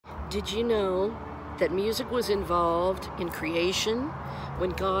Did you know that music was involved in creation? When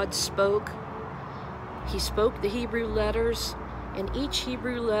God spoke, He spoke the Hebrew letters, and each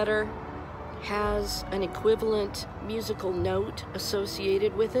Hebrew letter has an equivalent musical note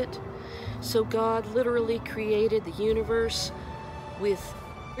associated with it. So God literally created the universe with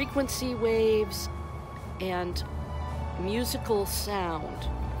frequency waves and musical sound.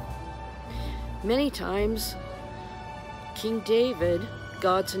 Many times, King David,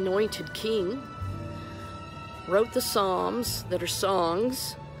 God's anointed king, wrote the Psalms that are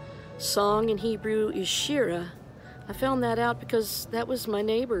songs. Song in Hebrew is Shira. I found that out because that was my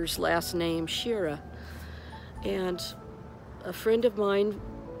neighbor's last name, Shira. And a friend of mine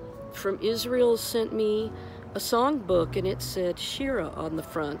from Israel sent me a songbook, and it said Shira on the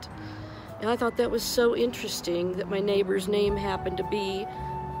front. And I thought that was so interesting that my neighbor's name happened to be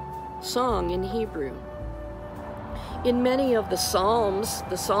song in Hebrew. In many of the Psalms,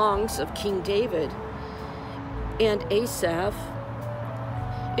 the songs of King David and Asaph,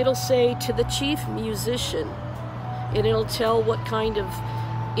 it'll say to the chief musician, and it'll tell what kind of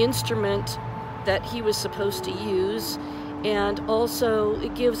instrument that he was supposed to use, and also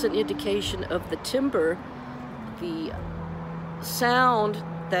it gives an indication of the timbre, the sound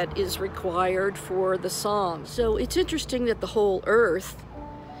that is required for the song. So it's interesting that the whole earth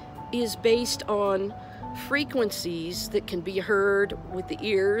is based on frequencies that can be heard with the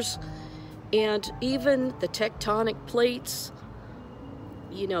ears, and even the tectonic plates,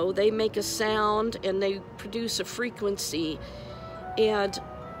 you know, they make a sound and they produce a frequency. And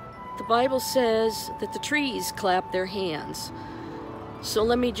the Bible says that the trees clap their hands. So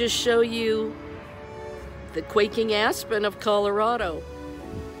let me just show you the quaking aspen of Colorado.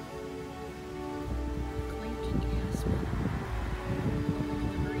 Quaking aspen.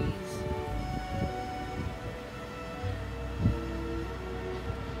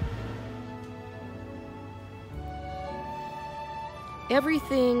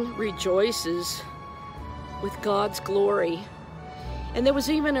 Everything rejoices with God's glory. And there was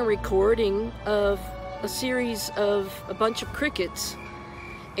even a recording of a series of a bunch of crickets.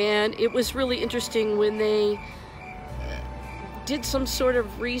 And it was really interesting when they did some sort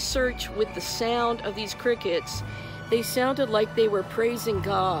of research with the sound of these crickets. They sounded like they were praising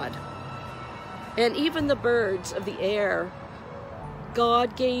God. And even the birds of the air,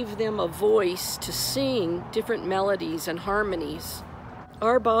 God gave them a voice to sing different melodies and harmonies.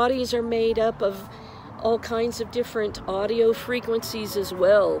 Our bodies are made up of all kinds of different audio frequencies as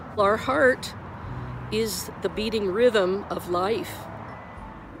well. Our heart is the beating rhythm of life.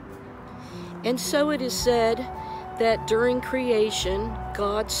 And so it is said that during creation,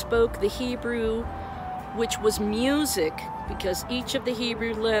 God spoke the Hebrew, which was music, because each of the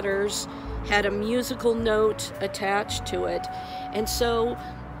Hebrew letters had a musical note attached to it. And so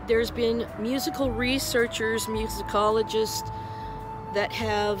there's been musical researchers, musicologists, that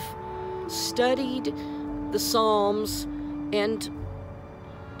have studied the Psalms and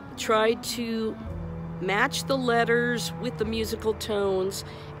tried to match the letters with the musical tones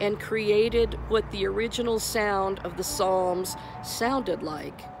and created what the original sound of the Psalms sounded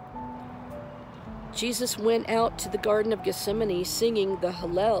like. Jesus went out to the Garden of Gethsemane singing the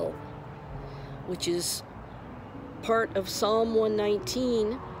Hallel, which is part of Psalm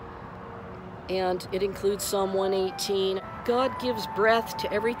 119, and it includes Psalm 118. God gives breath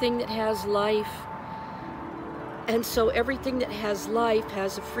to everything that has life. And so everything that has life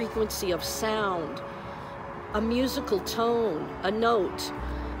has a frequency of sound, a musical tone, a note.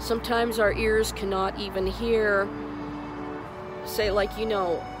 Sometimes our ears cannot even hear, say, like, you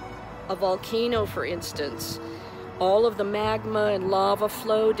know, a volcano, for instance. All of the magma and lava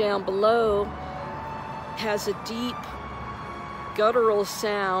flow down below has a deep guttural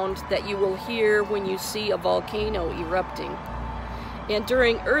sound that you will hear when you see a volcano erupting. And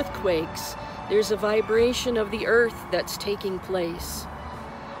during earthquakes, there's a vibration of the earth that's taking place.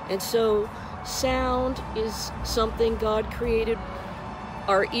 And so sound is something God created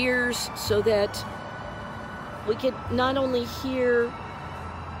our ears so that we could not only hear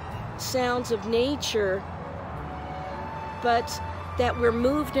sounds of nature, but that we're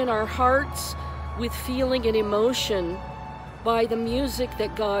moved in our hearts with feeling and emotion by the music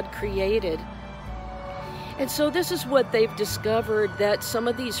that God created. And so this is what they've discovered, that some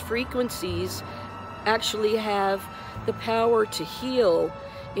of these frequencies actually have the power to heal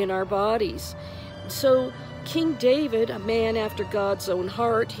in our bodies. So King David, a man after God's own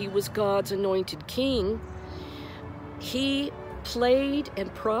heart, he was God's anointed king. He played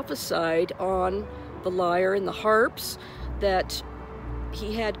and prophesied on the lyre and the harps that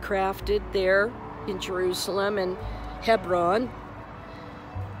he had crafted there in Jerusalem and Hebron.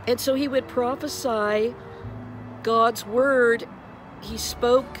 And so he would prophesy God's word. He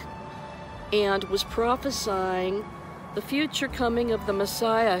spoke and was prophesying the future coming of the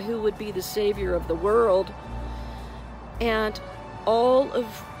Messiah, who would be the Savior of the world. And all of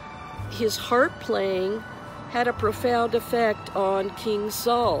his harp playing had a profound effect on King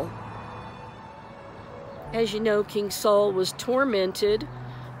Saul. As you know, King Saul was tormented.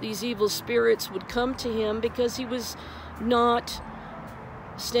 These evil spirits would come to him because he was not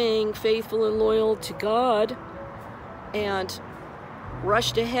staying faithful and loyal to God, and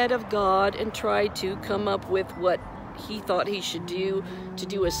rushed ahead of God and tried to come up with what he thought he should do to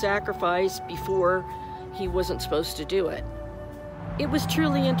do a sacrifice before he wasn't supposed to do it. It was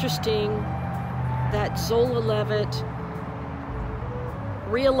truly interesting that Zola Levitt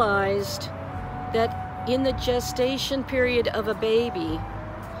realized that in the gestation period of a baby,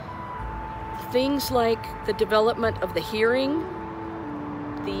 things like the development of the hearing,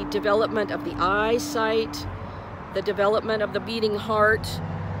 the development of the eyesight, the development of the beating heart,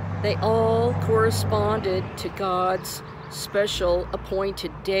 they all corresponded to God's special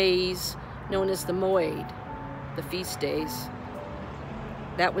appointed days known as the Moed, the feast days.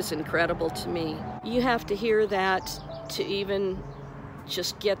 That was incredible to me. You have to hear that to even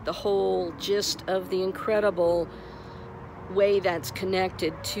just get the whole gist of the incredible way that's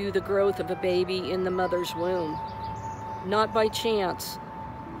connected to the growth of a baby in the mother's womb. Not by chance,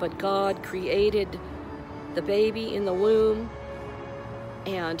 but God created the baby in the womb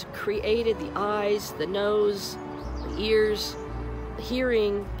and created the eyes, the nose, the ears, the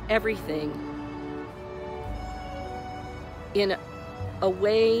hearing, everything in a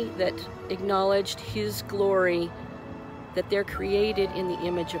way that acknowledged his glory, that they're created in the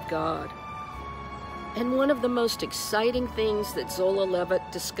image of God. And one of the most exciting things that Zola Levitt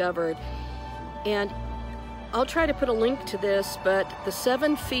discovered, and I'll try to put a link to this, but the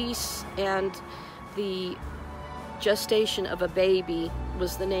 7 feasts and the gestation of a baby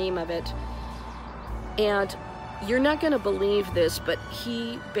was the name of it. And you're not going to believe this, but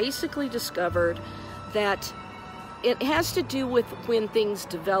he basically discovered that it has to do with when things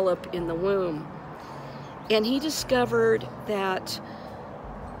develop in the womb. And he discovered that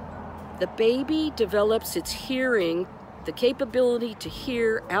the baby develops its hearing, the capability to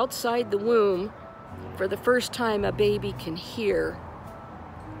hear outside the womb. For the first time, a baby can hear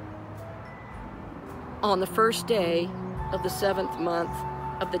on the first day of the 7th month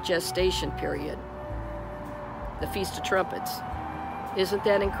of the gestation period, the Feast of Trumpets. Isn't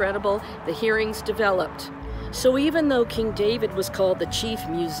that incredible? The hearing's developed. So even though King David was called the chief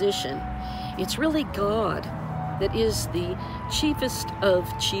musician, it's really God that is the chiefest of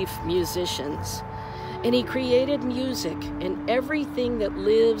chief musicians. And he created music, and everything that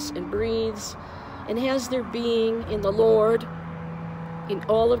lives and breathes and has their being in the Lord, in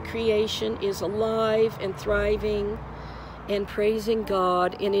all of creation, is alive and thriving and praising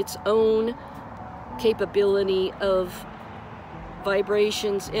God in its own capability of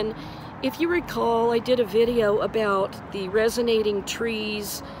vibrations. And if you recall, I did a video about the resonating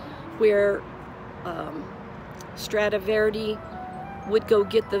trees where Stradivari would go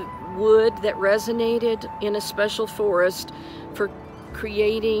get the wood that resonated in a special forest for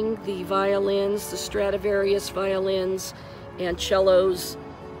creating the violins, the Stradivarius violins and cellos,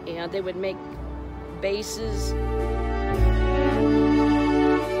 and they would make basses.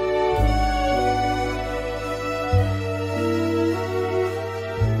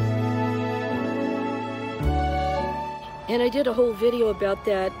 And I did a whole video about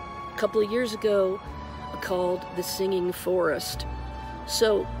that a couple of years ago called The Singing Forest.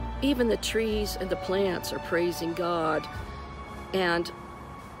 So even the trees and the plants are praising God. And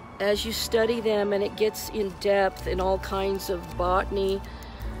as you study them and it gets in depth in all kinds of botany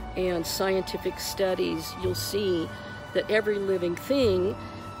and scientific studies, you'll see that every living thing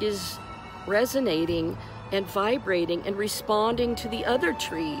is resonating and vibrating and responding to the other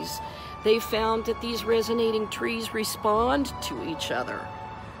trees. They found that these resonating trees respond to each other.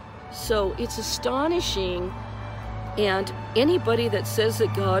 So it's astonishing, and anybody that says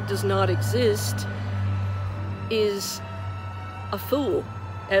that God does not exist is a fool,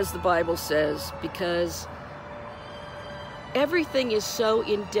 as the Bible says, because everything is so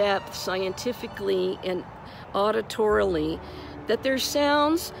in-depth scientifically and auditorily that there's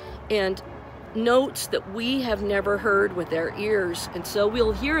sounds and notes that we have never heard with our ears, and so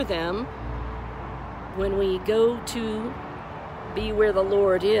we'll hear them when we go to be where the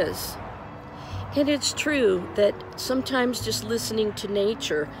Lord is. And it's true that sometimes just listening to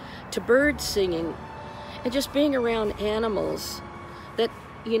nature, to birds singing, and just being around animals, that,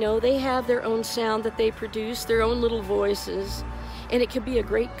 you know, they have their own sound that they produce, their own little voices, And it can be a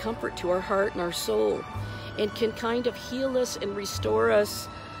great comfort to our heart and our soul, and can kind of heal us and restore us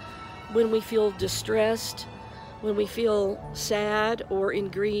when we feel distressed, when we feel sad or in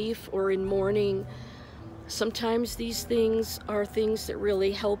grief or in mourning. Sometimes these things are things that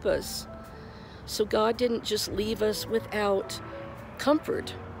really help us. So God didn't just leave us without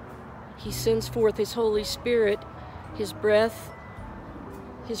comfort. He sends forth His Holy Spirit, His breath,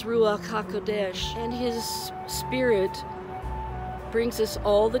 His Ruach HaKodesh, and His Spirit brings us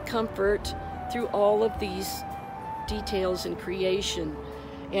all the comfort through all of these details in creation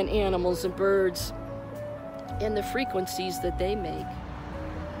and animals and birds and the frequencies that they make.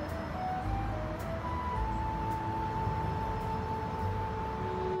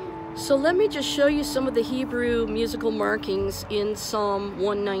 So let me just show you some of the Hebrew musical markings in Psalm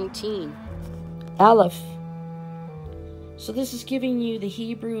 119. Aleph. So this is giving you the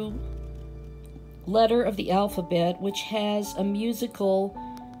Hebrew letter of the alphabet, which has a musical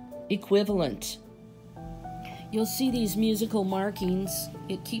equivalent. You'll see these musical markings.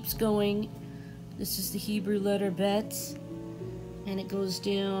 It keeps going. This is the Hebrew letter Bet, and it goes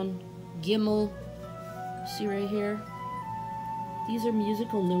down Gimel. See right here? These are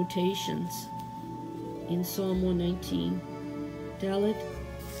musical notations in Psalm 119. Dalet,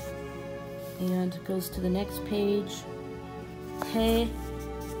 and it goes to the next page. He,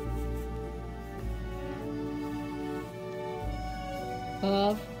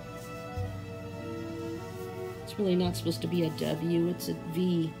 Vav. It's really not supposed to be a W, it's a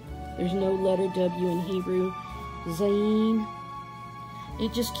V. There's no letter W in Hebrew. Zayin.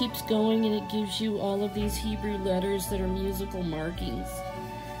 It just keeps going, and it gives you all of these Hebrew letters that are musical markings.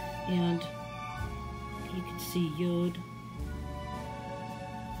 And you can see Yod.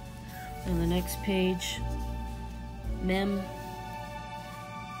 On the next page, Mem,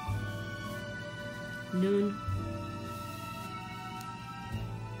 Nun.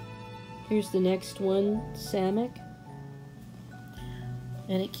 Here's the next one, Samek.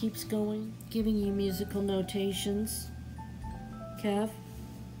 And it keeps going, giving you musical notations. Kav.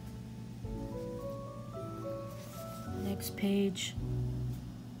 Next page.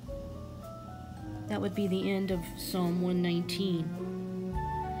 That would be the end of Psalm 119.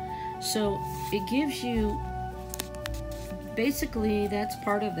 So it gives you, basically that's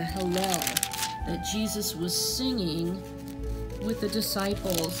part of the Hallel that Jesus was singing with the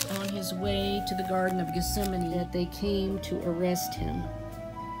disciples on his way to the Garden of Gethsemane, that they came to arrest him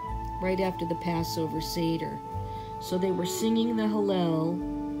right after the Passover Seder. So they were singing the Hallel,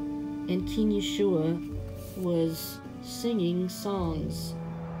 and King Yeshua was singing songs.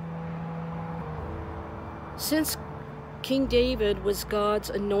 Since King David was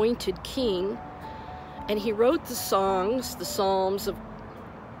God's anointed king, and he wrote the songs, the Psalms of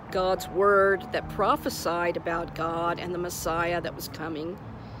God's word that prophesied about God and the Messiah that was coming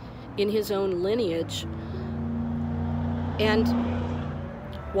in his own lineage. And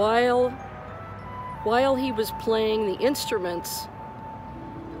while he was playing the instruments,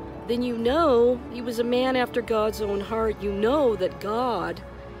 then you know he was a man after God's own heart. You know that God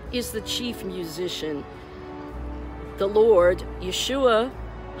is the chief musician. The Lord, Yeshua,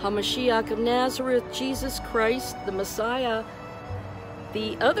 HaMashiach of Nazareth, Jesus Christ, the Messiah,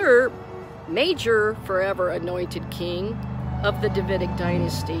 the other major forever anointed king of the Davidic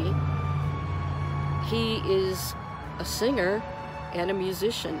dynasty. He is a singer and a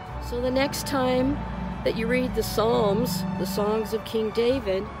musician. So the next time that you read the Psalms, the songs of King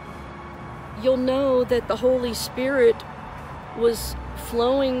David, you'll know that the Holy Spirit was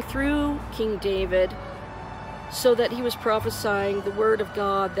flowing through King David so that he was prophesying the word of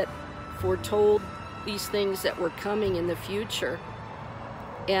God that foretold these things that were coming in the future.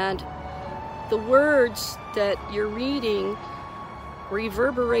 And the words that you're reading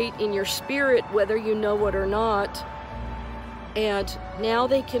reverberate in your spirit whether you know it or not. And now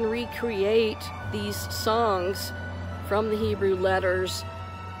they can recreate these songs from the Hebrew letters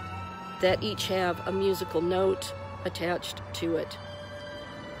that each have a musical note attached to it.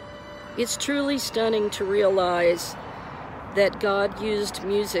 It's truly stunning to realize that God used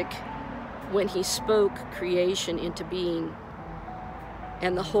music when he spoke creation into being,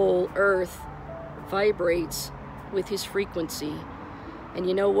 and the whole earth vibrates with his frequency. And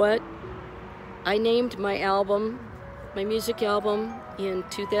you know what? I named my album, my music album in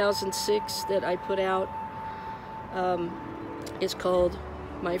 2006 that I put out, is called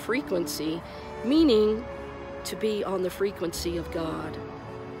My Frequency, meaning to be on the frequency of God.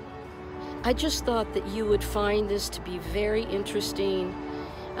 I just thought that you would find this to be very interesting.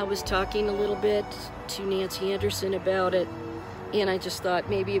 I was talking a little bit to Nancy Anderson about it, and I just thought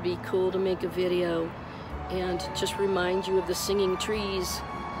maybe it'd be cool to make a video and just remind you of the singing trees.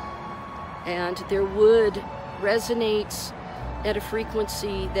 And their wood resonates at a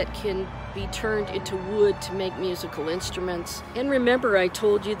frequency that can be turned into wood to make musical instruments. And remember, I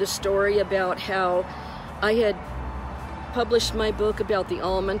told you the story about how I had published my book about the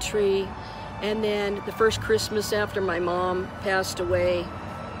almond tree, and then the first Christmas after my mom passed away,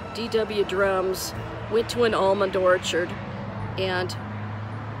 D.W. Drums went to an almond orchard and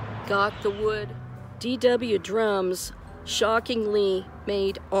got the wood. D.W. Drums shockingly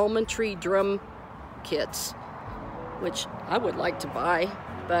made almond tree drum kits, which I would like to buy,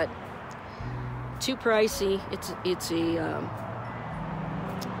 but too pricey. It's a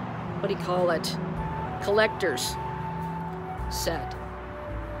what do you call it? Collector's set.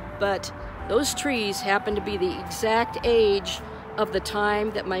 But those trees happen to be the exact age of the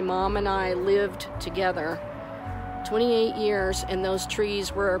time that my mom and I lived together. 28 years, and those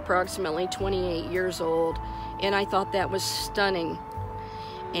trees were approximately 28 years old, and I thought that was stunning.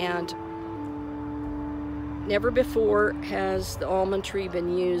 And never before has the almond tree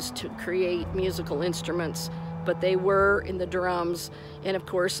been used to create musical instruments, but they were in the drums. And of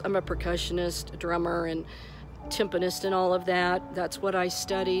course, I'm a percussionist, a drummer, and timpanist and all of that. That's what I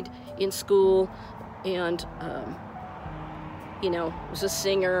studied in school, and you know, was a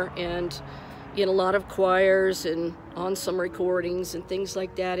singer and in a lot of choirs and on some recordings and things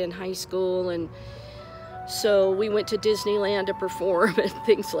like that in high school. And so we went to Disneyland to perform and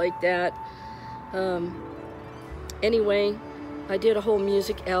things like that. Anyway, I did a whole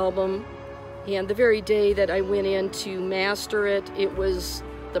music album, and the very day that I went in to master it, it was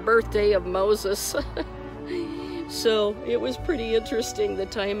the birthday of Moses. So it was pretty interesting, the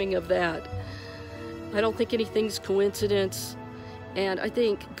timing of that. I don't think anything's coincidence, and I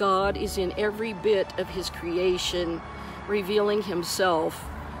think God is in every bit of his creation, revealing himself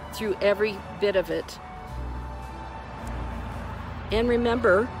through every bit of it. And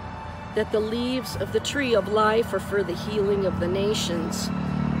remember that the leaves of the tree of life are for the healing of the nations.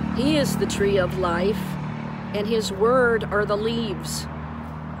 He is the tree of life, and his word are the leaves.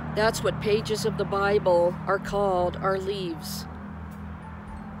 That's what pages of the Bible are called, are leaves.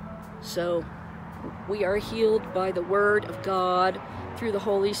 So we are healed by the word of God through the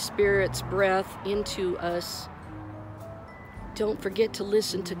Holy Spirit's breath into us. Don't forget to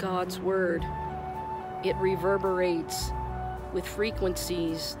listen to God's word. It reverberates with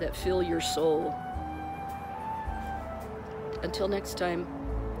frequencies that fill your soul. Until next time,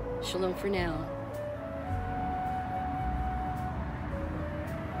 shalom for now.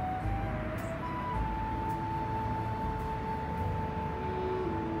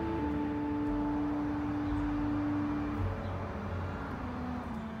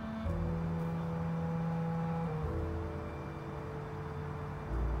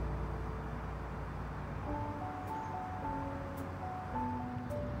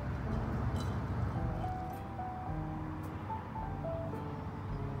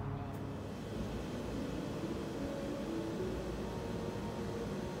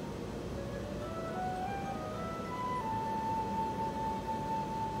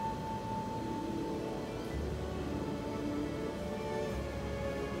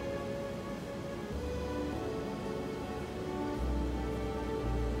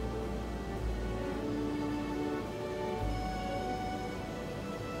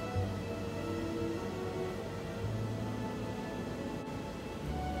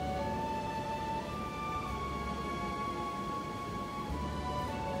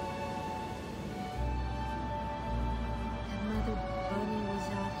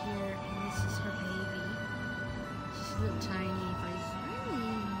 Tiny.